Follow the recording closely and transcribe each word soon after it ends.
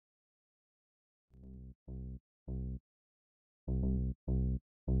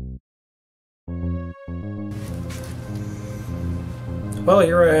Well,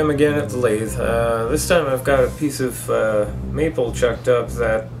 here I am again at the lathe. This time I've got a piece of maple chucked up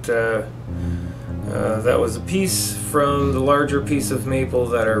that was a piece from the larger piece of maple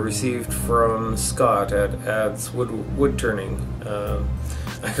that I received from Scott at Ad's Woodturning.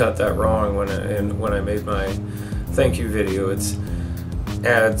 I got that wrong when I made my thank you video. It's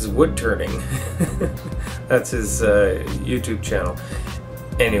Ad's Woodturning. That's his YouTube channel.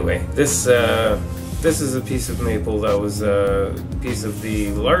 Anyway, this is a piece of maple that was a piece of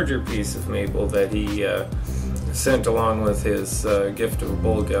the larger piece of maple that he sent along with his gift of a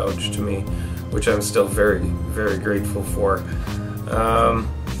bowl gouge to me, which I'm still very, very grateful for.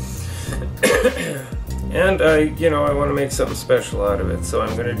 And I want to make something special out of it, so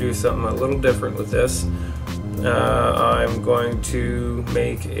I'm going to do something a little different with this. I'm going to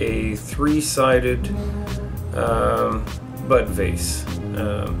make a three-sided bud vase.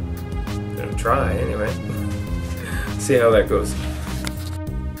 Gonna try anyway. See how that goes.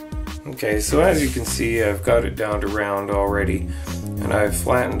 Okay, so as you can see, I've got it down to round already, and I've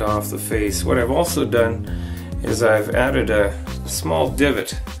flattened off the face. What I've also done is I've added a small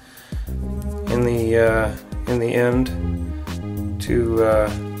divot in the end to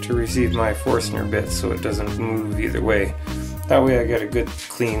receive my Forstner bit, so it doesn't move either way. That way I get a good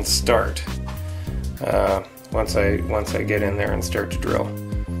clean start once I get in there and start to drill.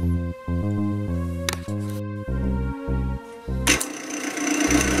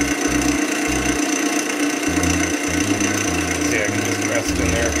 In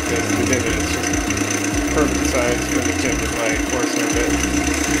there because the divot is just perfect size for the tip of my Forstner bit.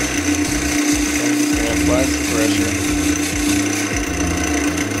 I'm just going to apply some pressure.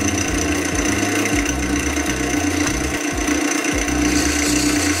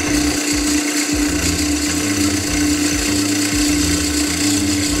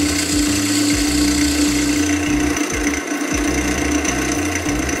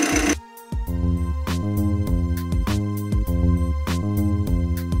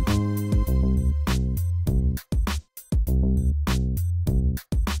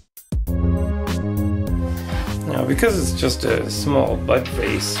 Now, because it's just a small bud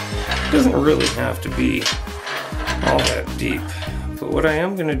vase, it doesn't really have to be all that deep. But what I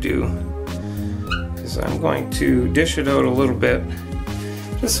am going to do is I'm going to dish it out a little bit,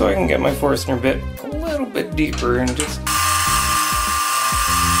 just so I can get my Forstner bit a little bit deeper and just...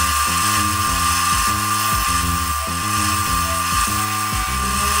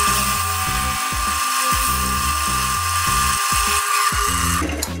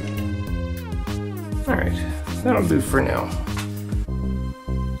 Alright, that'll do for now.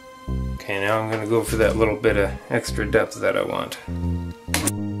 Okay, now I'm going to go for that little bit of extra depth that I want.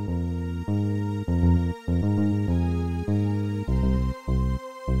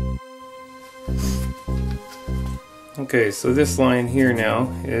 Okay, so this line here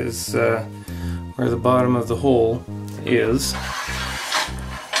now is where the bottom of the hole is.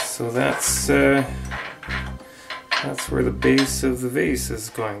 So that's where the base of the vase is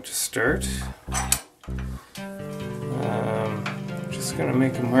going to start. Just going to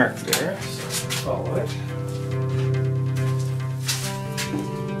make a mark there, so follow it.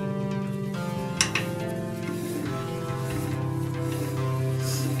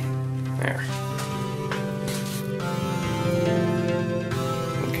 There.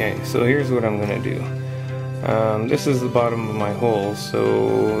 Okay, so here's what I'm going to do. This is the bottom of my hole,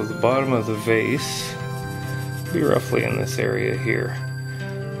 so the bottom of the vase will be roughly in this area here.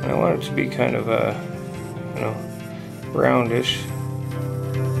 And I want it to be kind of a, roundish.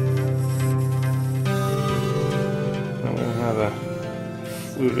 I'm going to have a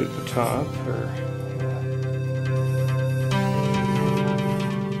flute at the top,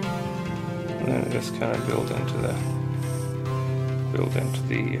 and then it just kind of build into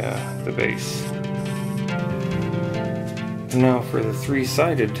the base. Now for the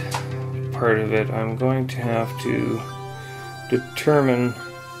three-sided part of it, I'm going to have to determine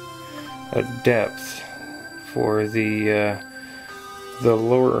a depth for the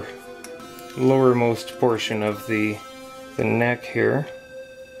lowermost portion of the neck here,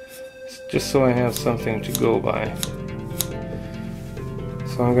 just so I have something to go by.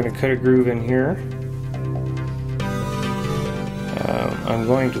 So I'm going to cut a groove in here. I'm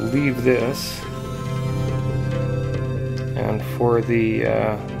going to leave this, and for the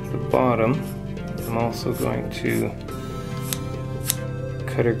bottom, I'm also going to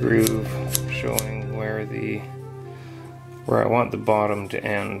cut a groove showing where I want the bottom to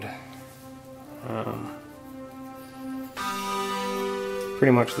end.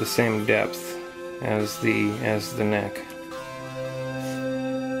 Pretty much the same depth as the neck.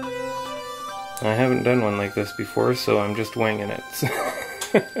 I haven't done one like this before, so I'm just winging it.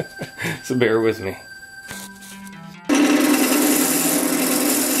 So bear with me.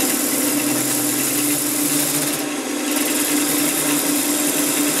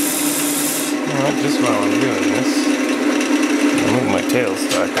 Just while I'm doing this, I'll move my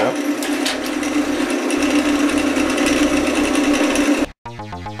tailstock up.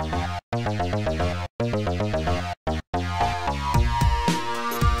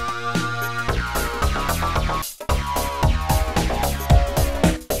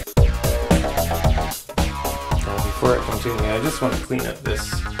 Now before I continue, I just want to clean up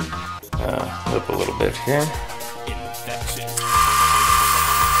this lip a little bit here.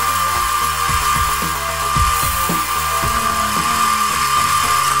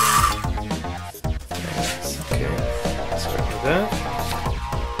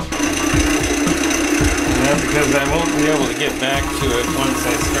 Because I won't be able to get back to it once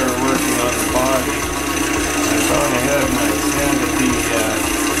I start working on the body, I've gone ahead and I sanded the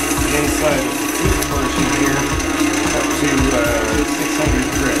inside of the tooth portion here up to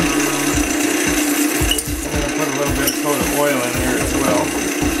 600 grit. I'm going to put a little bit of oil in there as well.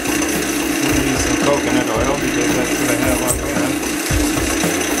 I'm going to use some coconut oil because that's what I have on hand.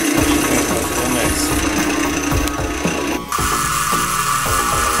 That should make it real nice.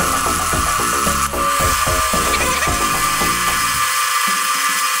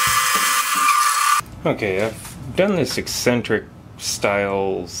 Okay, I've done this eccentric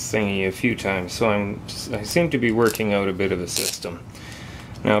style thingy a few times, so I seem to be working out a bit of a system.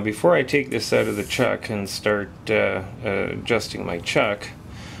 Now, before I take this out of the chuck and start adjusting my chuck,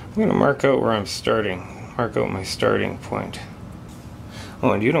 I'm going to mark out where I'm starting, mark out my starting point.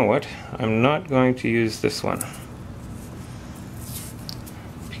 Oh, and you know what? I'm not going to use this one,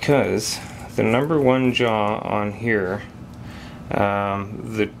 because the number one jaw on here,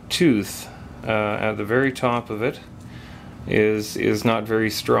 the tooth at the very top of it is not very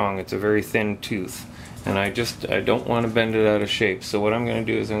strong. It's a very thin tooth, and I don't want to bend it out of shape. So what I'm going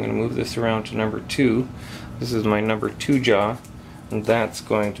to do is I'm going to move this around to number 2. This is my number 2 jaw, and that's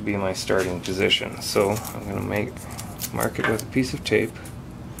going to be my starting position. So I'm going to mark it with a piece of tape.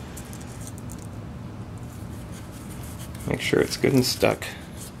 Make sure it's good and stuck.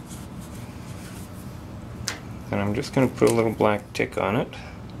 And I'm just going to put a little black tick on it.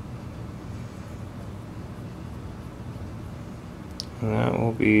 And that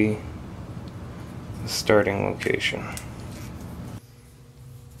will be the starting location.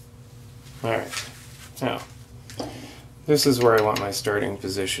 Alright, now this is where I want my starting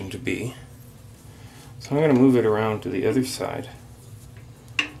position to be. So I'm going to move it around to the other side.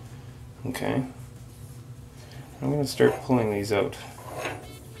 Okay. I'm going to start pulling these out.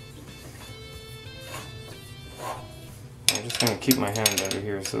 I'm just going to keep my hand under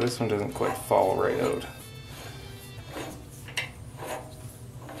here so this one doesn't quite fall right out.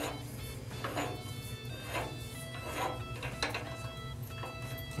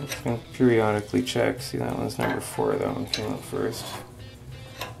 I'm just going to periodically check. See, that one's number 4, that one came out first.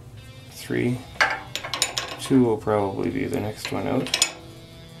 3. 2 will probably be the next one out.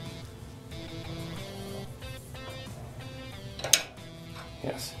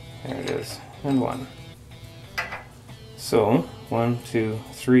 Yes, there it is. And 1. So, 1, 2,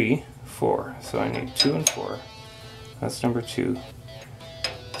 3, 4. So I need 2 and 4. That's number 2.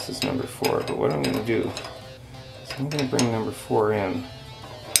 This is number 4. But what I'm going to do is I'm going to bring number 4 in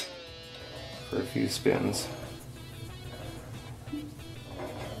for a few spins.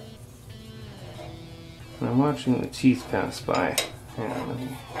 And I'm watching the teeth pass by. Hang on, let me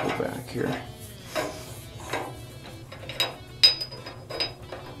go back here.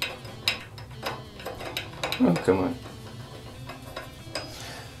 Oh, come on.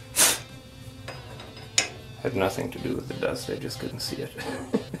 Had nothing to do with the dust, I just couldn't see it.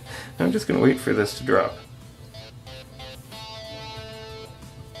 I'm just going to wait for this to drop.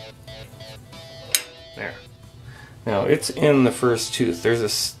 There. Now it's in the first tooth.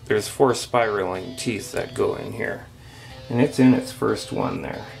 There's 4 spiraling teeth that go in here, and it's in its first one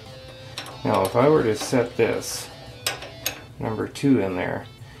there. Now if I were to set this number 2 in there,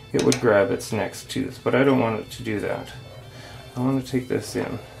 it would grab its next tooth, but I don't want it to do that. I want to take this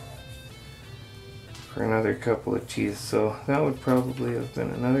in for another couple of teeth, so that would probably have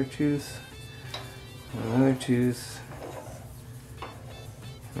been another tooth, another tooth,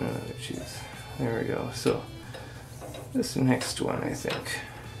 another tooth. There we go. So this next one, I think.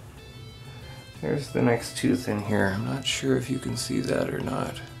 There's the next tooth in here. I'm not sure if you can see that or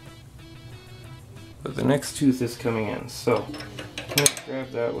not. But the next tooth is coming in. So I'm going to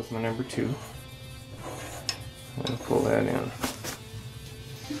grab that with my number 2. and pull that in.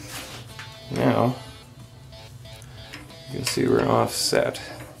 Now you can see we're offset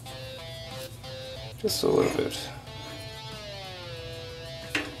just a little bit,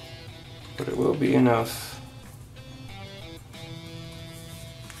 but it will be enough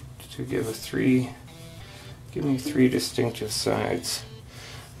to give me three distinctive sides.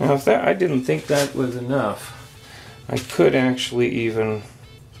 Now if I didn't think that was enough, I could actually even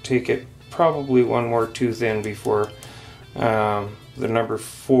take it probably one more tooth in before the number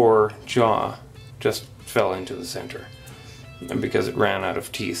 4 jaw just fell into the center, and because it ran out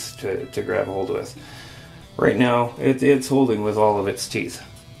of teeth to grab hold with. Right now it's holding with all of its teeth,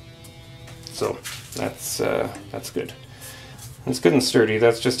 so that's good. It's good and sturdy.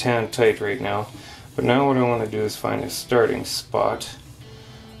 That's just hand tight right now. But now what I want to do is find a starting spot.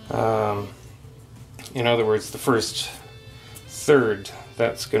 In other words, the first third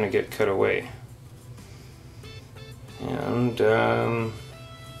that's going to get cut away. And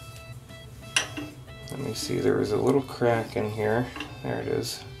let me see, there was a little crack in here. There it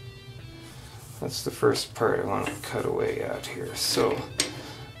is. That's the first part I want to cut away at here. So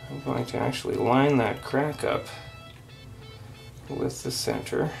I'm going to actually line that crack up with the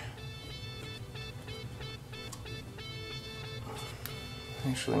center.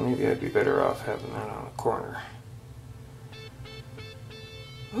 Actually, maybe I'd be better off having that on a corner.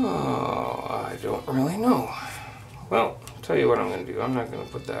 Oh, I don't really know. Well, I'll tell you what I'm going to do. I'm not going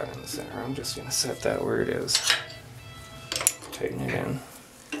to put that in the center. I'm just going to set that where it is. Tighten it in.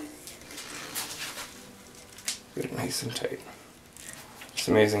 Get it nice and tight. It's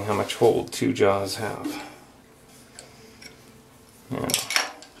amazing how much hold 2 jaws have. Now,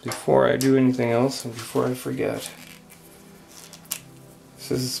 before I do anything else, and before I forget,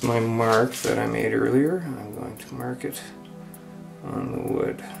 this is my mark that I made earlier. I'm going to mark it on the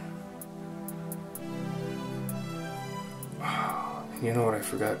wood. And you know what I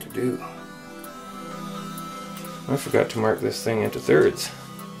forgot to do? I forgot to mark this thing into thirds.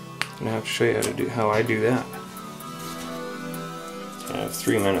 I'm going to have to show you how I do that. I have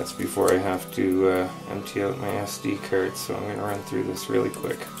 3 minutes before I have to empty out my SD card, so I'm going to run through this really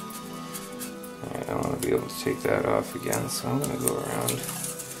quick. Alright, I want to be able to take that off again, so I'm going to go around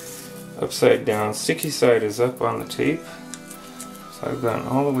upside down. Sticky side is up on the tape, so I've gone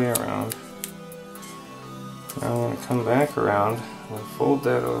all the way around. Now I'm going to come back around, I'm going to fold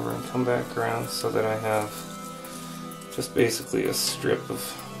that over and come back around so that I have just basically a strip of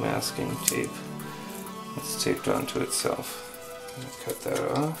masking tape that's taped onto itself. I'm going to cut that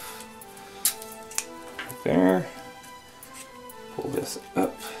off right there, pull this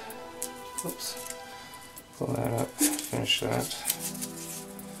up, oops, pull that up, finish that,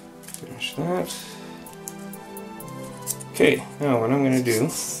 finish that. Okay, now what I'm going to do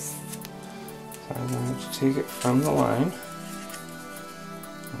is I'm going to take it from the line,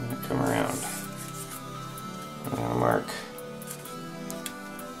 I'm going to come around, I'm going to mark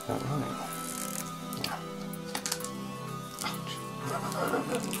that line.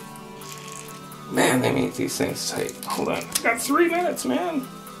 Man, they make these things tight. Hold on. I've got 3 minutes, man.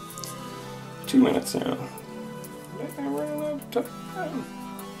 2 minutes now. I'm running out of time.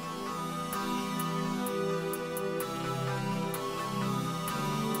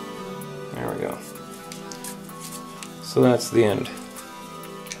 There we go. So that's the end.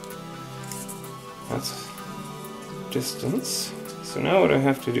 That's distance. So now what I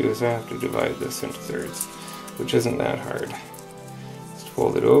have to do is I have to divide this into thirds, which isn't that hard. Just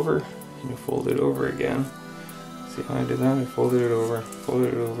fold it over. You fold it over again. See how I did that? I folded it over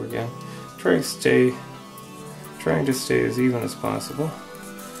again. Trying to stay as even as possible.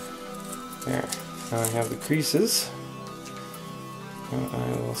 There. Now I have the creases. And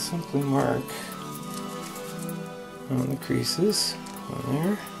I will simply mark on the creases. One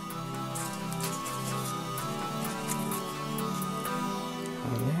there.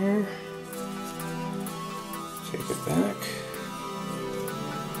 One there. Take it back.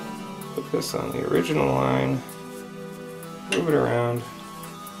 Put this on the original line, move it around.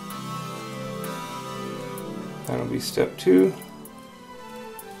 That'll be step 2.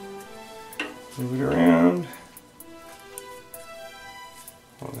 Move it around,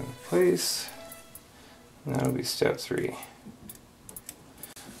 hold it in place, and that'll be step 3.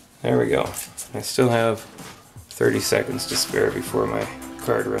 There we go. I still have 30 seconds to spare before my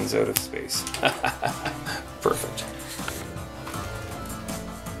card runs out of space. Perfect.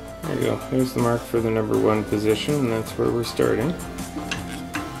 There you go. There's the mark for the number 1 position, and that's where we're starting.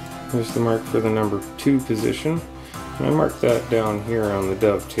 There's the mark for the number 2 position. And I marked that down here on the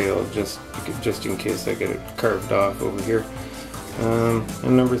dovetail just in case I get it carved off over here.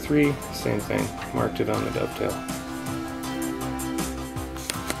 And number 3, same thing, marked it on the dovetail.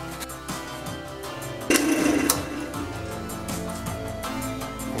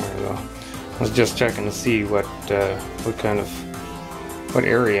 There we go. I was just checking to see what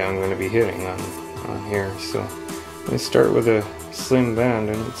area I'm going to be hitting on here. So let me start with a slim band,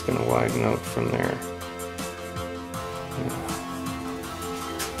 and it's going to widen out from there.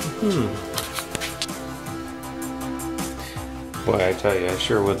 Boy, I tell you, I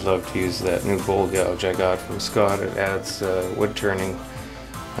sure would love to use that new bowl gouge I got from Scott at Ad's Woodturning.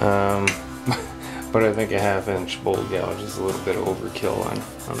 But I think a 1/2-inch bowl gouge is a little bit of overkill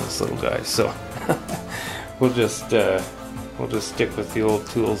on this little guy. So we'll just stick with the old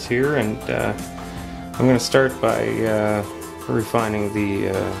tools here, and I'm going to start by refining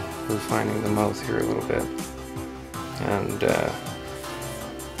the mouth here a little bit, and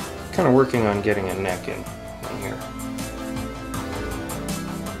kind of working on getting a neck in here.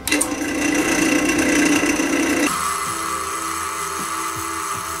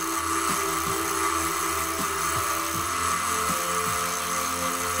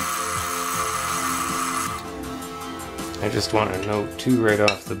 I just want to note too right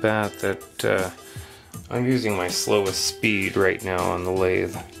off the bat that I'm using my slowest speed right now on the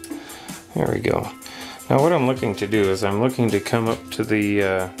lathe. There we go. Now what I'm looking to do is I'm looking to come up to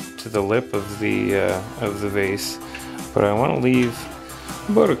the lip of the vase, but I want to leave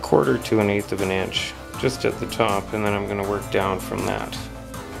about 1/4 to 1/8 of an inch just at the top, and then I'm going to work down from that.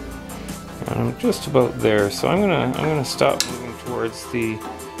 And I'm just about there, so I'm gonna stop moving towards the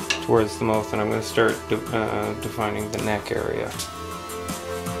mouth, and I'm going to start defining the neck area.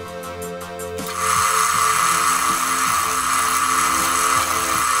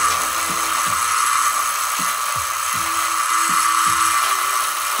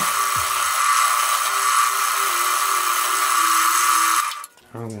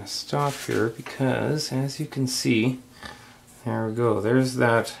 I'm going to stop here because, as you can see, there we go, there's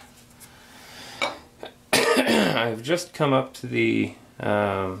that. I've just come up to the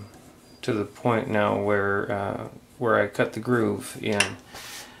point now where I cut the groove in.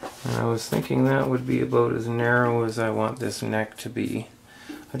 And I was thinking that would be about as narrow as I want this neck to be.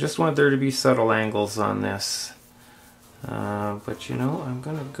 I just want there to be subtle angles on this. But you know, I'm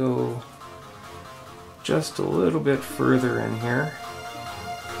going to go just a little bit further in here.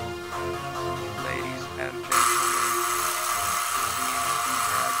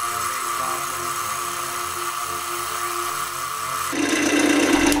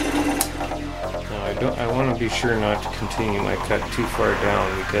 I want to be sure not to continue my cut too far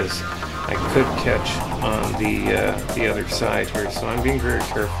down, because I could catch on the other side here, so I'm being very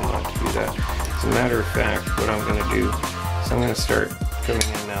careful not to do that. As a matter of fact, what I'm going to do is I'm going to start coming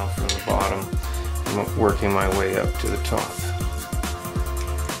in now from the bottom and working my way up to the top.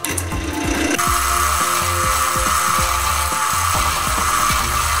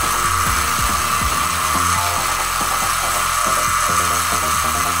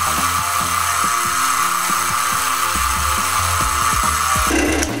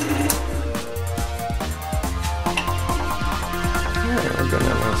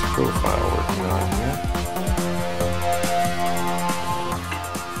 Profile working on here.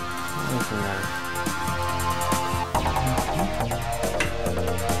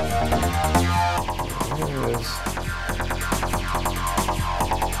 There it is.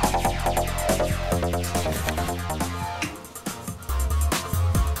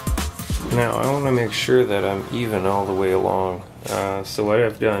 Now I want to make sure that I'm even all the way along. So what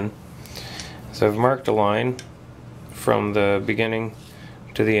I've done is I've marked a line from the beginning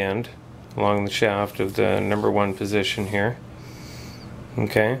to the end along the shaft of the number 1 position here.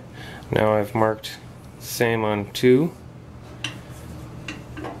 Okay, now I've marked the same on 2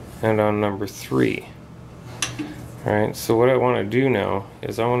 and on number 3. Alright, so what I want to do now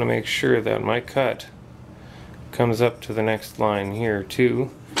is I want to make sure that my cut comes up to the next line here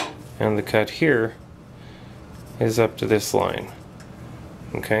too, and the cut here is up to this line.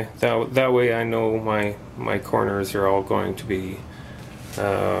 Okay, that way I know my corners are all going to be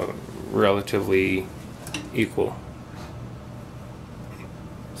relatively equal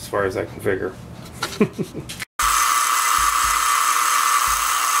as far as I can figure.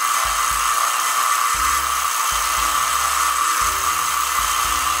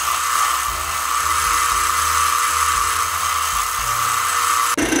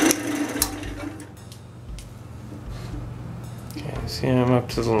 Okay, see, I'm up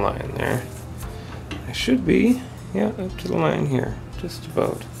to the line there. I should be, yeah, up to the line here. Just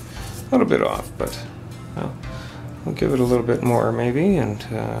about. A little bit off, but well, I'll give it a little bit more maybe, and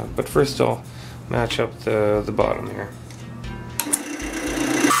but first I'll match up the bottom here.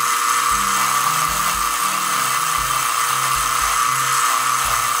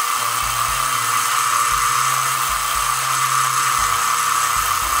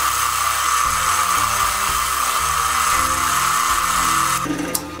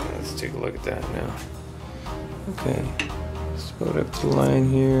 look at that now. Okay, just about up to the line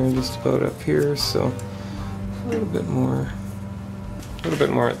here, just about up here, so a little bit more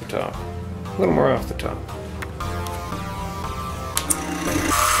at the top, a little more off the top.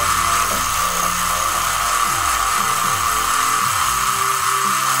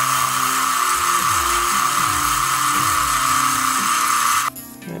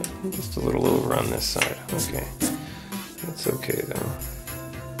 Yeah, just a little over on this side. Okay, that's okay though.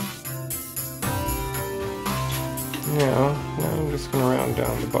 Now I'm just going to round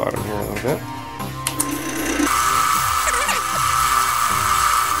down the bottom here a little bit.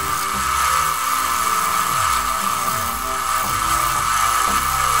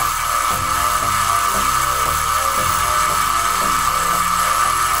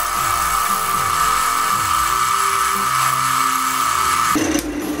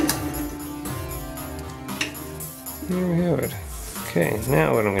 There we have it. Okay,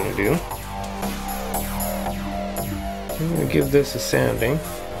 now what I'm going to do, I'm going to give this a sanding.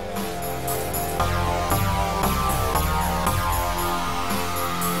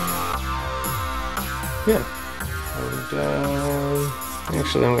 Yeah. And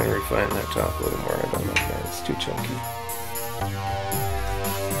actually I'm going to refine that top a little more. I don't like that. It's too chunky.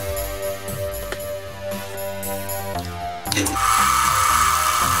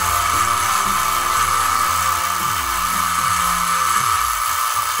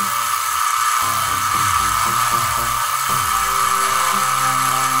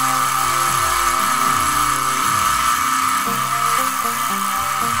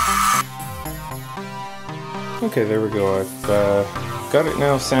 Okay, there we go. I've got it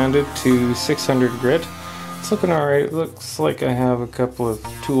now sanded to 600 grit. It's looking alright. It looks like I have a couple of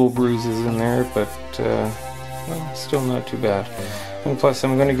tool bruises in there, but well, still not too bad. And plus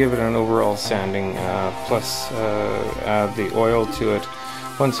I'm going to give it an overall sanding, plus add the oil to it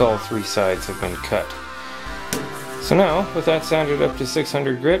once all three sides have been cut. So now, with that sanded up to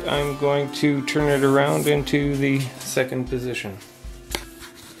 600 grit, I'm going to turn it around into the second position.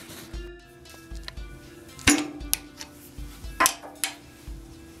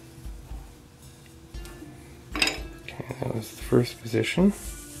 That was the first position.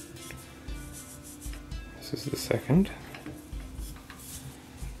 This is the second.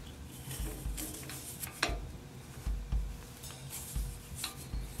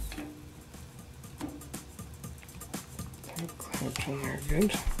 Clamped in there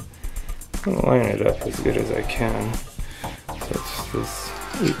good. I'm going to line it up as good as I can, so it's as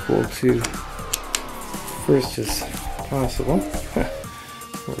equal to first as possible.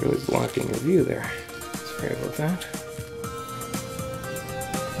 I'm really blocking the view there. Sorry about that.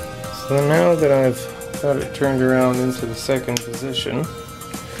 So now that I've got it turned around into the second position, oops,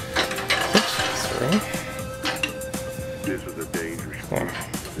 sorry. This is a dangerous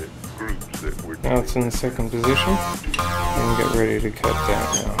groups that we're now it's in the second position, and get ready to cut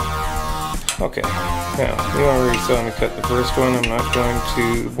that now. Okay, now you already saw me cut the first one. I'm not going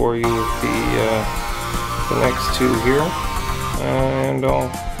to bore you with the next two here, and I'll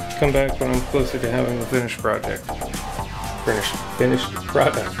come back when I'm closer to having the finished project. Finished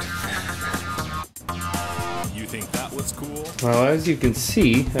product. You think that was cool? Well, as you can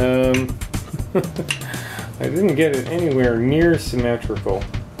see, I didn't get it anywhere near symmetrical.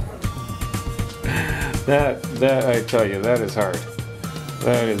 That I tell you, that is hard.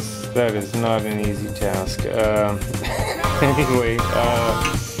 That is not an easy task. Anyway,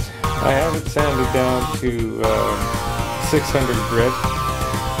 I have it sanded down to 600 grit,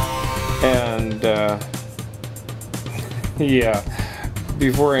 and yeah,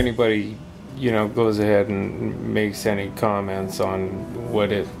 before anybody, you know, goes ahead and makes any comments on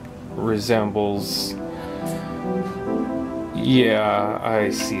what it resembles, yeah, I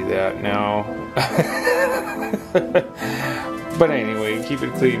see that now. But anyway, keep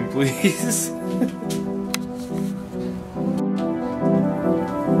it clean, please.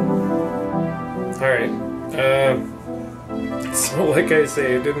 Alright, so like I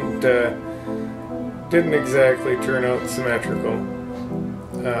say, it didn't exactly turn out symmetrical.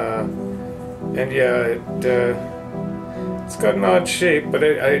 And yeah, it's got an odd shape, but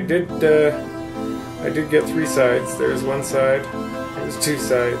I did get three sides. There's one side, there's two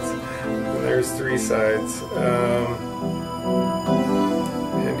sides, and there's three sides.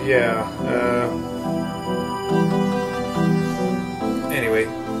 And yeah, anyway,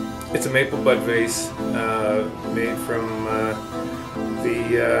 it's a maple bud vase made from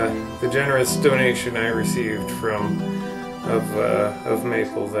the generous donation I received of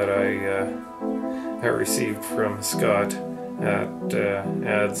maple that I received from Scott at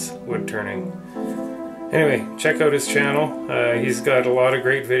Ad's Woodturning. Anyway, check out his channel. He's got a lot of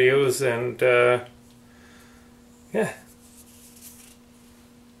great videos, and yeah.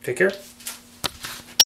 Take care.